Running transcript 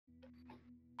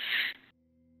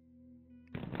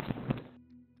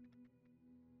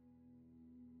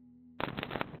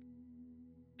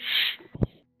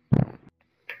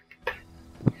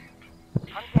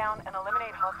down and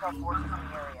eliminate hostile forces in the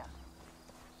area.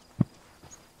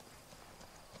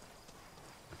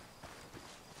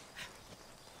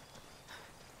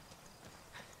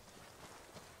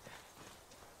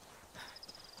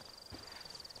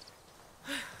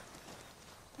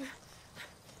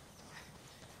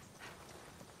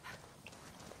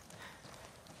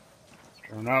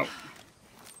 Turn out.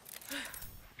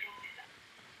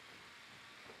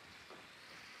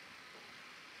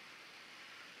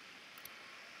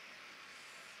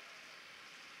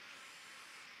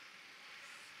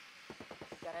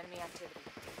 Got enemy activity.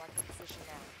 Mark the position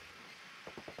now.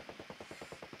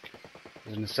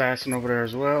 There's an assassin over there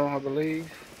as well, I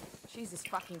believe. Jesus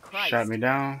fucking Christ. Shot me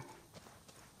down.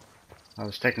 I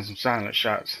was taking some silent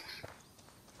shots.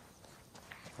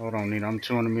 Hold on, Nina. I'm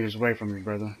 200 meters away from you,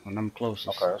 brother, and I'm closest.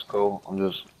 Okay, that's cool. I'm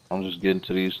just getting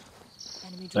to these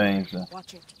things.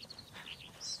 Watch it.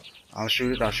 I'll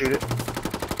shoot it. I'll shoot it.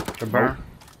 To burn.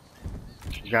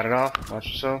 You got it off. Watch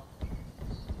yourself.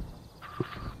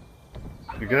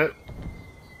 You good?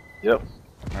 Yep.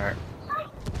 All right.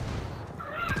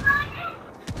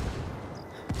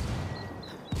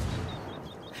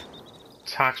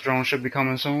 Tox drone should be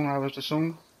coming soon, I would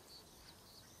assume.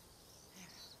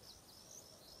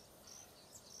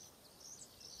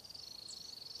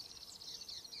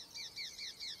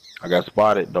 I got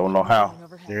spotted. Don't know how.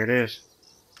 There it is.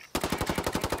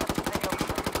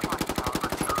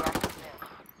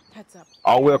 Heads up.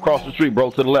 All the way across the street, bro,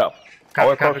 to the left. All the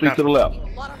way across the street to the left. A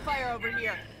lot of fire over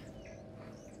here.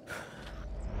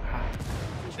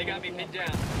 They got me pinned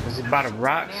down. Is it by the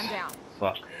rocks? Man down.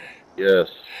 Fuck. Yes.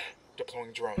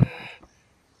 Deploying drone.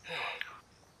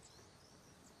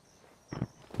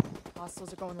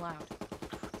 Hostiles are going loud.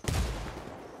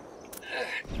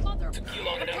 Took you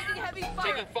long enough. Taking heavy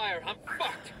fire. Taking fire. I'm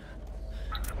fucked.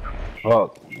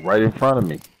 Fuck. Right in front of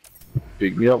me.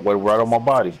 Pick me up, right on my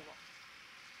body.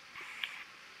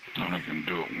 I can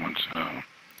do it once.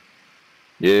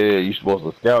 Yeah, you supposed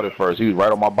to scout it first. He was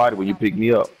right on my body when you picked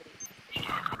me up.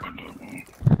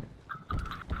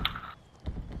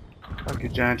 Fuck you,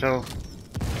 Janto.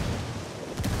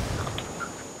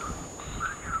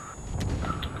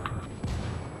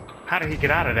 How did he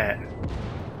get out of that?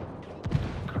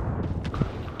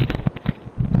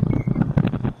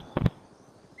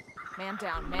 Man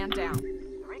down, man down.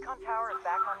 The Recon tower is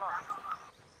back online.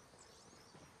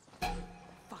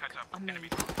 Fuck, I'm enemy.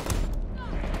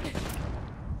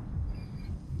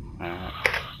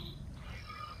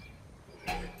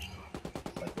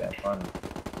 Like that funny.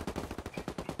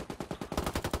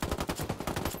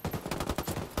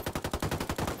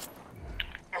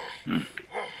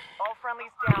 All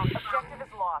friendlies down. Objective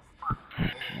is lost.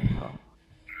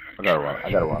 I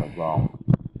gotta run a drone.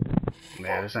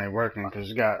 Man, this ain't working because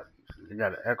you got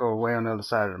an echo away on the other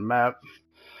side of the map.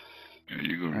 Yeah,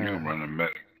 you gonna run a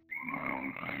medic.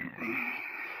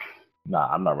 Nah,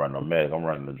 I'm not running no medic. I'm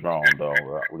running the drone though.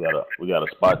 We gotta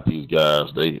spot these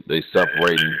guys. They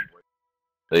separating.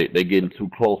 They getting too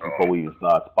close before we even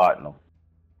start spotting them.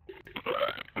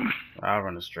 I'll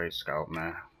run a straight scout,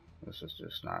 man. This is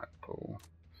just not cool.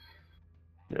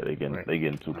 Yeah, they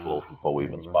getting too close before we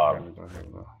even spot them. Here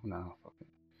we go. No, fuck it.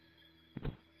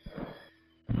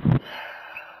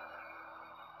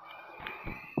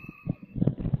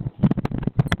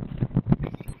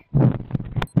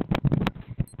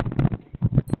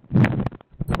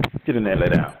 Get in there, lay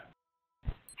down.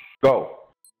 Go.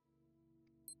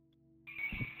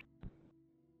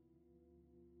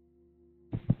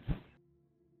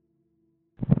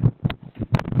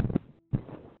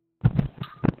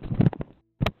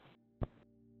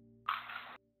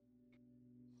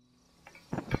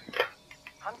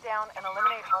 Hunt down and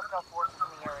eliminate hostile forces in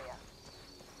the area.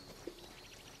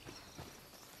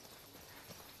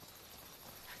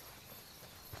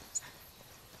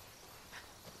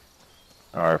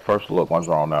 All right, first look, one's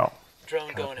drawn out.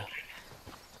 Drone going up.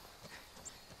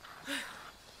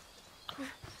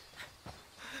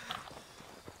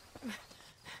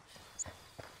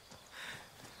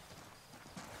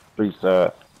 Street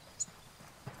side.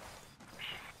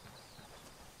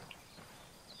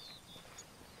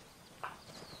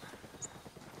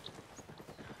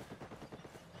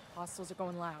 Hostiles are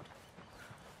going loud.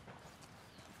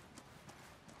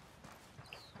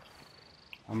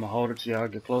 I'm gonna hold it till y'all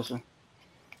get closer.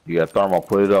 You got thermal,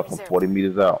 put it up from 40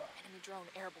 meters out. Enemy drone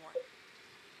airborne.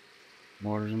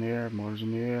 Mortars in the air, mortars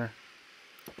in the air.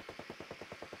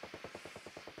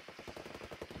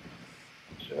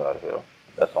 Shit out of here.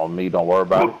 That's on me, don't worry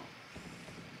about it.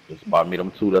 Just spot me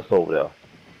them two that's over there.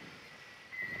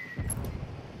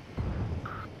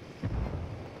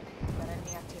 Got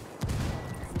enemy activity.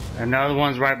 And the other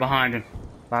one's right behind him.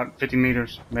 About 50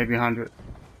 meters, maybe 100.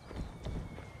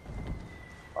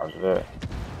 Roger that.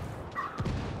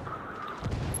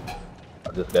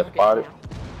 I just got spotted.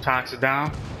 Toxic down.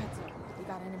 Heads up. We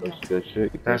got enemy That's activity. good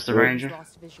shit. Get That's that the shit. Ranger.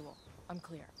 Lost visual.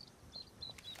 Unclear.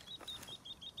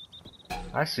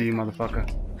 I see you, motherfucker.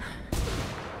 Picking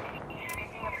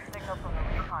up a signal from the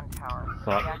Recon tower.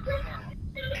 Fuck. React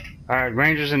soon. Alright,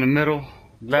 Rangers in the middle,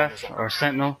 left, or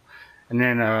Sentinel. And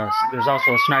then there's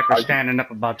also a sniper standing up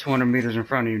about 200 meters in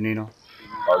front of you, Nino.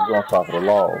 Oh, you on top of the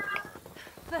log.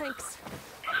 Thanks.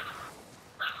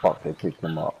 Fuck, they picked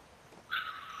him up.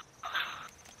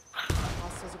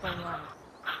 Hostiles are going live.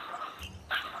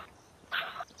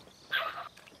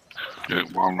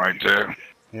 There's one right there.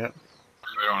 Yep.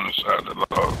 They're on the side of the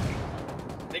log.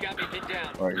 They got me pinned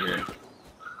down. Right here.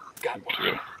 Got one.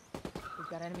 Yeah. We've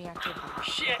got enemy activity.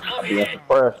 Shit, I'm Being hit.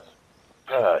 suppressed.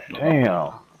 God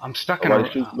damn. I'm stuck in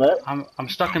Somebody shooting that? I'm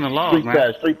stuck in the log, Street man.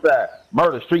 side, street side.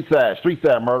 Murder, street side,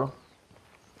 murder.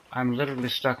 I'm literally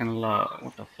stuck in the log.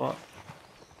 What the fuck?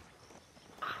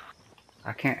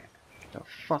 I can't. What the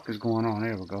fuck is going on?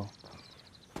 There we go.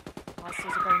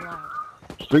 Hostiles are going live.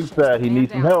 Street side, he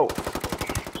needs some help.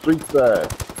 Street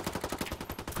side.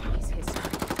 He's history.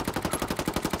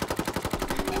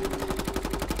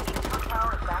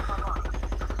 Tower is back online.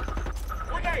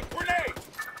 Grenade! Grenade!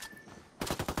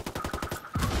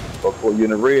 Go for you in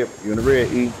the red,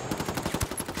 E.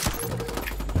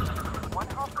 One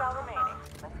hostile remaining.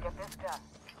 Let's get this done.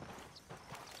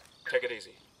 Take it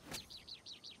easy.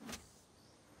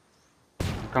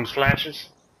 Here comes flashes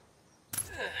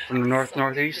from the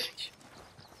northeast.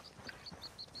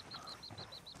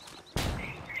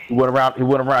 He went around,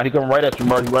 he coming right at you,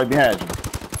 murder, he right behind you.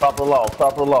 Top of the log,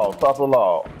 top of the log, top of the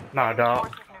log. Nah, dog.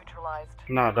 Forces neutralized.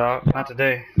 Nah, dog. Not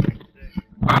today.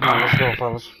 Come on, let's go,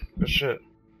 fellas. Good shit.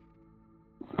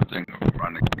 I think I'm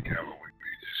running together with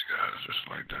these guys just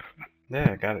like that.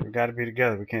 Yeah, we gotta be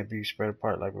together. We can't be spread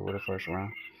apart like we were the first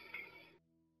round.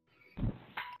 I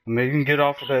mean, you can get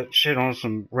off of that shit on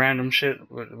some random shit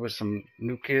with some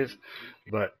new kids,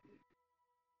 but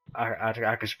I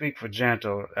can speak for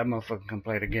Janto. That motherfucker can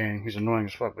play the game. He's annoying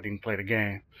as fuck, but he can play the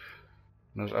game.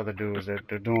 And those other dudes, they're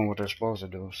doing what they're supposed to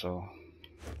do, so.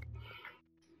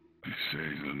 They say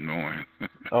he's annoying.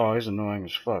 Oh, he's annoying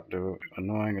as fuck, dude.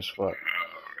 Annoying as fuck.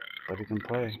 But he can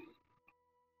play.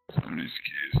 Some of these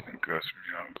kids can cuss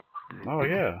me out. Oh,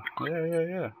 yeah. Yeah.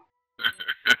 Yeah.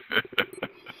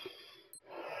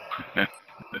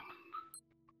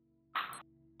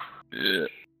 Yes.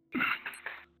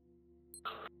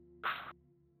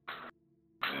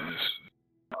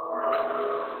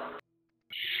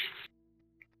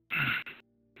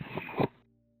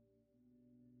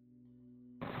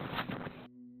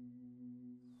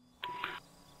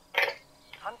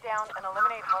 Hunt down and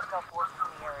eliminate hostile forces in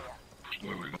the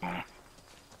area. Where we going?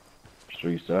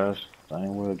 Street side,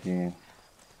 same way again.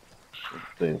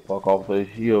 Stay the fuck off the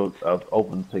hill. I was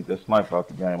open to take that sniper out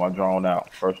the game. I drawn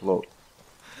out. First look.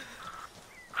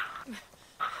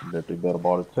 Bet they better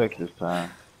bought a tech this time.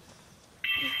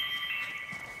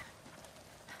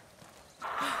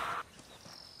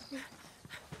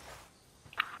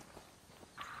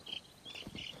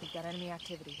 We've got enemy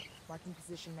activity. Marking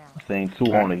position now. I seen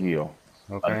two on the hill.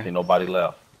 I didn't Okay. see nobody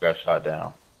left. Got shot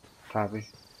down. Copy.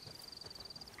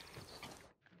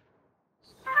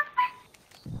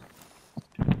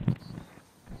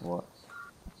 What?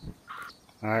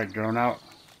 Alright, drone out.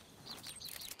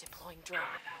 Deploying drone.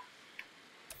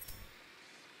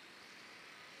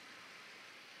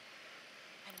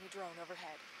 Enemy drone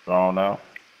overhead. Drawn out.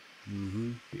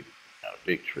 Mm-hmm. Got a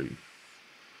big tree.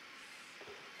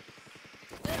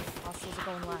 Hostiles are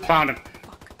going live. Found him.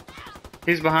 Fuck.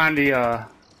 He's behind the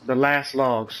last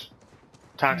logs.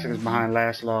 Toxic is behind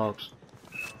last logs.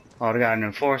 Oh, they got an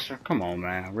enforcer? Come on,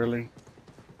 man. Really?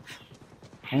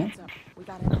 Heads up. We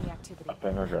got enemy activity. I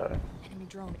think I got it. Enemy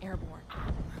drone airborne.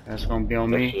 That's gonna be on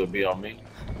That me? should be on me.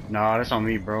 No, that's on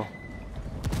me, bro.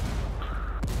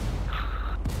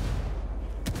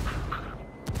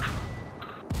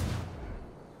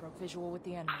 Broke visual with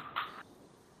the enemy.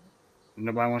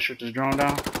 Nobody wanna shoot this drone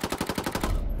down?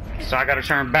 So I gotta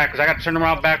turn back, 'cause I gotta turn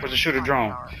around backwards to shoot a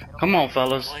drone. Come on,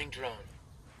 fellas. Flying drone.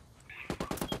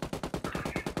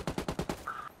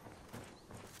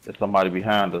 There's somebody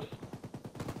behind us.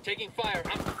 Taking fire.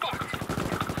 I'm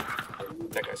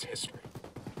fucked. That guy's history.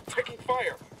 Taking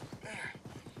fire.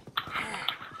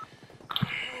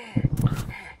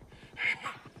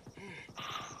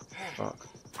 Fuck.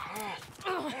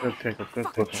 Good pickup, good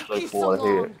Push pickup. straight forward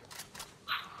ahead.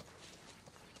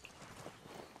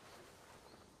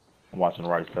 I'm watching the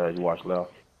right side. You watch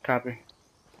left. Copy.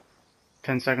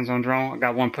 10 seconds on drone. I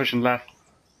got one pushing left.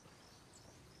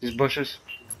 These bushes.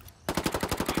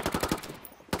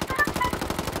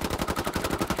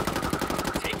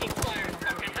 Taking fire.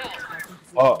 Fucking hell.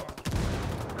 Oh.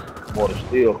 Mortar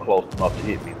still close enough to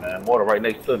hit me, man. Mortar right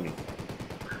next to me.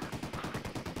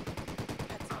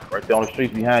 Right there on the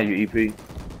streets behind you, EP.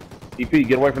 EP,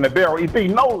 get away from that barrel. EP,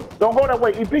 no, don't go that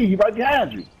way. EP, he right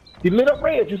behind you. He lit up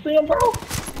red. You see him, bro?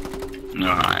 No,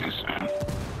 I ain't saying.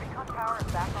 Recon power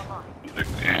is back online. The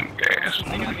damn gas.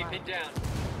 They got me pinned down.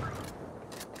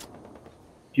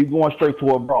 Keep going straight to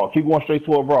a brawl. Keep going straight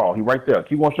to a brawl. He right there.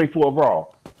 Keep going straight to a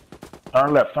brawl.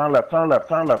 Turn left, turn left, turn left,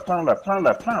 turn left, turn left, turn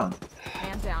left, turn.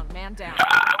 Man down, man down.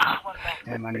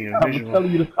 Damn, I need a I'm visual.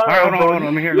 telling you to turn. Alright, hold on, bro. hold on.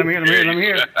 Let me hear, let me hear, let me hear, let me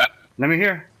hear. Let me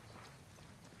hear.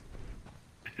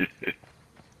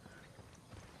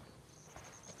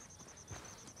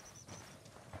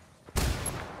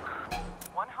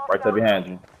 Right there behind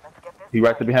you. He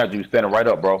right there behind you. Standing right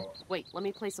up, bro. Wait, let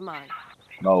me place a mine.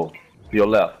 No, to your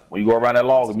left. When you go around that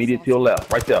log, immediate to your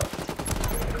left. Right there.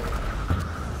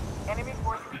 Enemy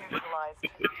forces neutralized.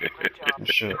 Great job.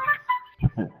 Shit.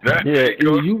 Yeah,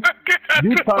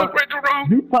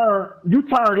 you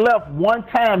turn left one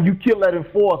time, you kill that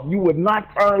enforcer. You would not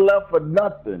turn left for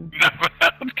nothing.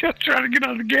 I'm just trying to get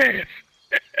on the gas.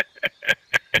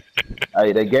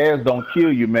 Hey, that gas don't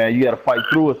kill you, man. You gotta fight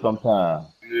through it sometimes.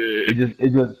 Yeah.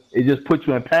 It just puts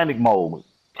you in panic mode.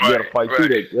 You gotta fight through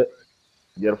that.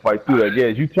 You gotta fight through that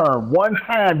gas. You turn one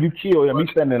time, you kill him. He's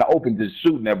standing in the open just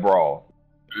shooting that brawl.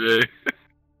 Yeah.